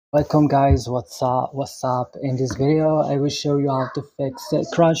Welcome guys, what's up? In this video I will show you how to fix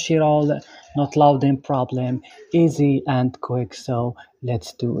Crunchyroll not loading problem, easy and quick. So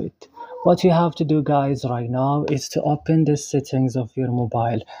let's do it. What you have to do guys right now is to open the settings of your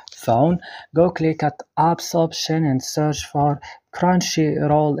mobile phone. Go click at apps option and search for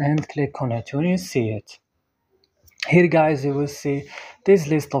Crunchyroll and click on it when you see it. Here guys you will see this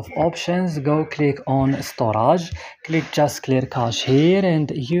list of options. Go click on storage, click just clear cache here,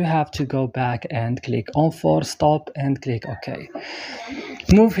 and you have to go back and click on force stop and click OK.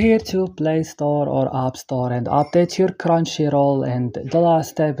 Move here to Play Store or App Store and update your Crunchyroll, and the last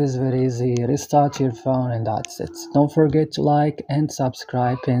step is very easy. Restart your phone and that's it. Don't forget to like and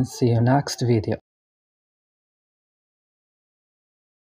subscribe, and see you next video.